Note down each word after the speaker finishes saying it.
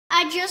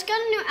I just got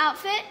a new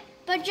outfit,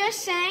 but just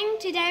saying,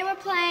 today we're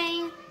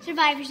playing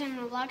Survivors in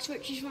Roblox,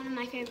 which is one of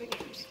my favorite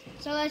games.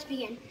 So let's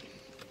begin.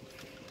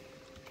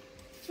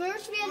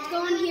 First we have to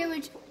go in here,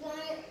 which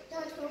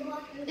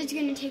it's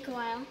going to take a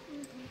while.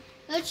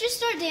 Let's just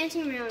start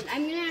dancing around.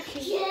 I'm going to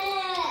actually...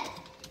 Yeah!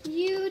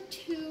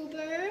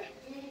 YouTuber.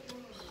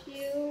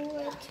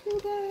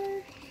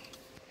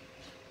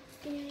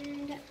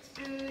 And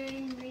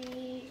I'm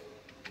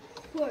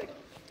recording.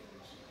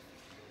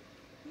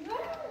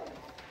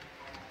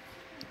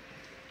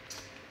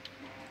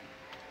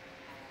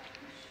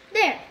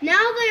 There. Now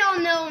they all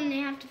know and they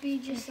have to be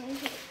just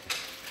like it.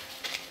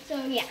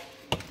 So yeah.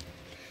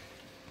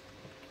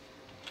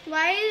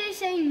 Why are they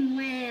saying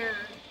wham?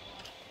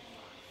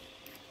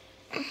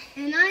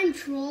 And I'm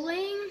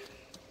trolling.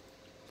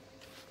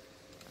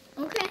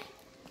 Okay.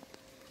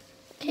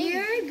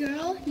 You're a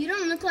girl. You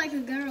don't look like a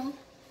girl.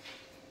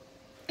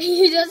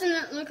 He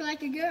doesn't look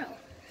like a girl.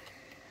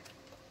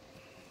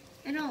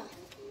 At all.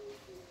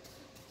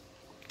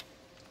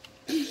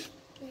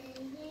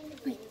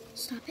 Wait,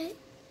 stop it.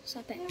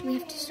 Stop it. We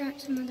have to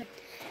start some other.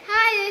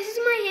 Hi, this is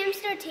my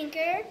Hamster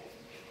Tinker.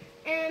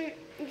 And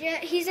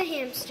he's a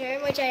hamster,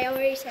 which I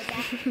already said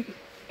that.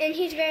 And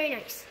he's very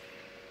nice.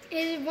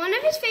 One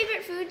of his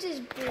favorite foods is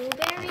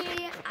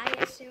blueberry, I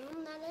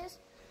assume that is.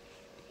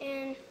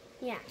 And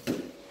yeah.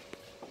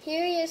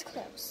 Here he is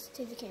close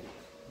to the camera.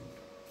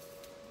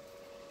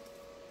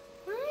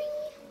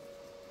 Hi.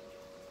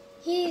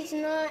 He's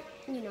not,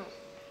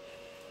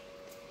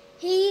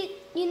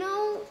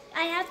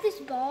 I have this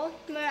ball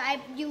where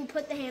you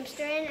put the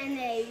hamster in and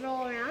they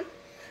roll around.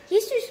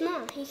 He's too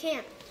small. He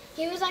can't.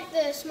 He was like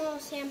the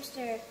smallest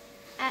hamster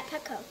at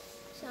Petco.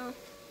 So,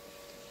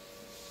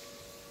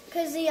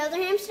 because the other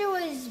hamster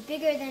was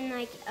bigger than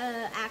like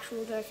an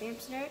actual dwarf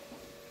hamster.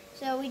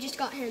 So we just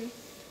got him.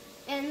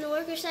 And the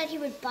worker said he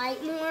would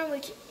bite more,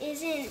 which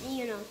isn't,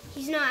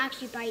 he's not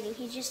actually biting.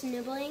 He's just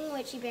nibbling,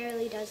 which he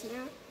barely does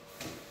now.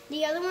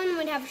 The other one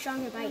would have a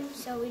stronger bite,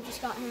 so we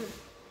just got him.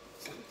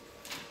 So.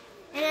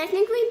 And I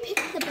think we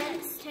picked the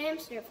best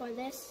hamster for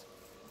this.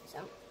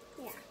 So,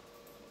 yeah.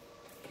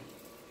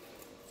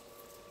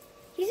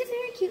 He's a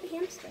very cute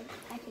hamster,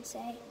 I could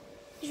say.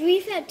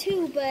 We've had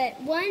two, but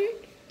one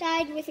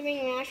died with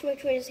ring rash,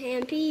 which was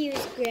Hampy. He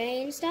was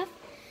gray and stuff.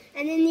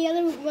 And then the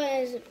other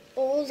was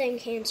old and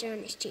cancer on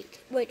his cheek,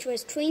 which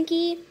was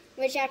Twinkie,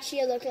 which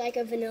actually looked like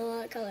a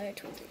vanilla color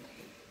Twinkie.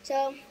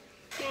 So,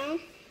 now,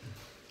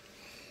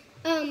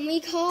 we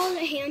called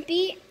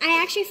Hampy,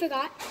 I actually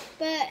forgot,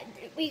 but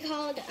we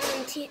called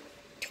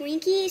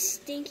Twinkie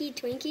Stinky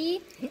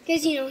Twinkie,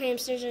 because,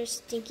 hamsters are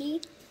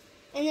stinky.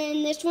 And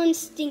then this one's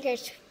Stinker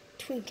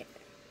Tinker.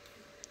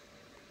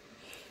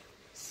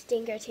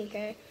 Stinker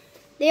Tinker.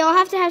 They all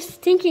have to have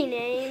stinky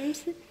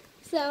names.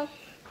 So,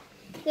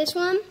 this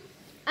one,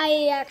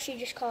 I actually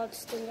just called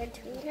Stinker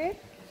Tinker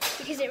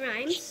because it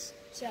rhymes.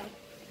 So,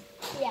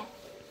 yeah.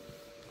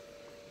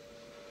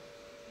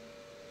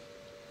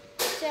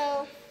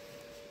 So,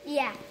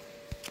 yeah.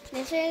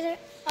 This is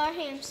our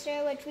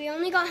hamster, which we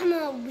only got him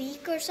a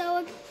week or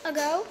so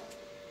ago.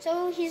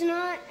 So, he's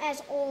not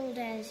as old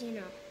as,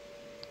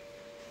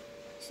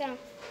 So,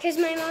 because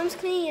my mom's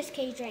cleaning his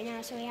cage right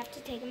now, so we have to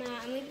take him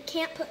out. And we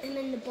can't put him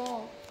in the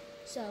ball.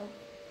 So,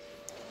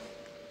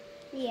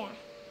 yeah.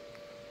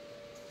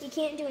 He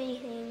can't do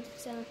anything,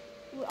 so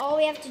all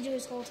we have to do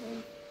is hold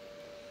him.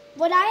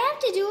 What I have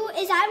to do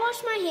is I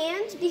wash my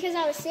hands because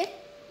I was sick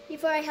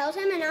before I held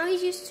him, and now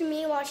he's used to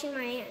me washing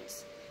my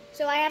hands.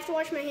 So I have to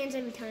wash my hands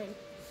every time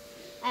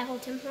I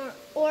hold him,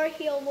 or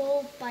he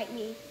will bite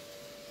me.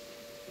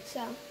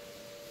 So,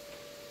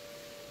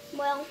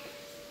 well,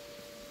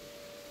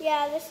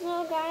 yeah, this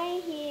little guy,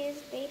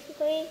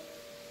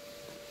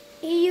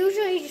 he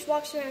usually just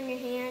walks around your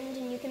hand,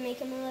 and you can make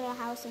him a little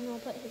house, and he'll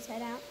put his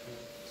head out.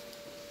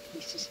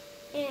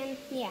 And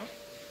yeah,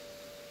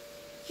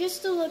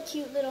 just a little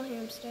cute little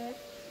hamster.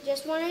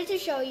 Just wanted to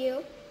show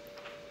you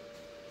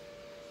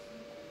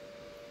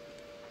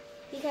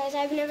because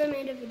I've never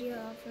made a video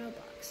of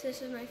Roblox.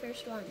 This is my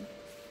first one.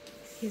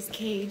 His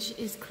cage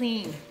is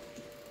clean.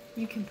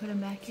 You can put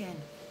him back in.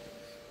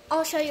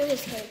 I'll show you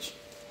his cage.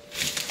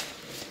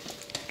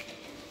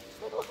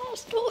 Little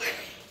house door.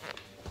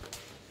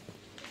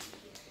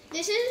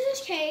 This is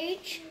his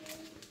cage.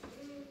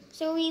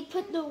 So we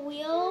put the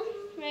wheel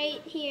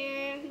right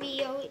here.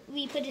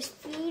 We put his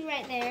food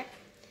right there.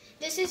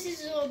 This is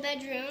his little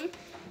bedroom.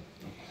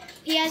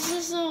 He has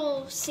this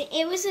little,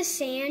 it was a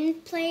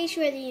sand place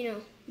where,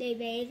 they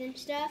bathe and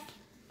stuff.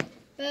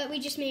 But we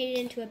just made it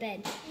into a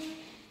bed.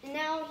 And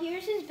now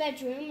here's his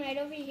bedroom right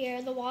over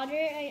here. The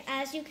water,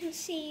 as you can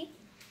see,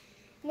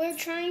 we're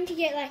trying to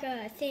get like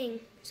a thing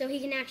so he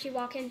can actually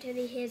walk into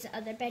his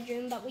other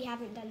bedroom, but we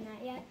haven't done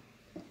that yet.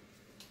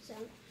 So.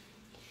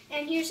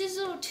 And here's his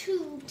little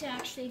tube to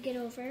actually get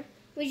over.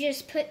 We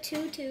just put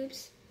 2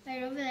 tubes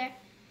right over there.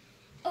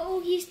 Oh,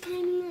 he's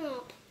climbing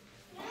up.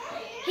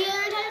 He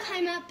learned how to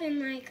climb up in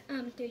like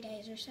 3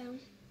 days or so.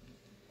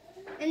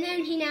 And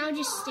then he now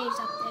just stays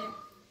up there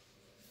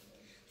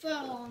for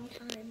a long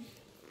time.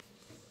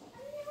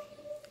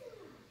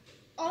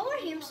 All our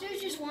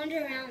hamsters just wander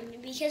around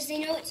because they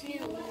know it's new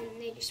and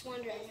they just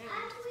wander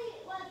around.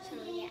 So,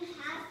 yeah.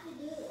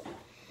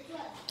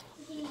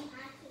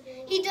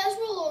 He does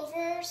roll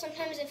over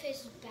sometimes if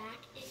his back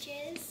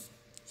itches.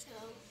 So,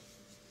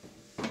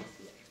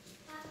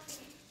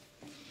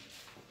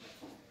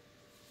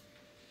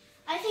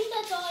 I think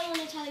that's all I want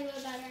to tell you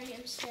about our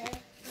hamster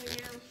for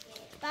now.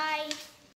 Bye.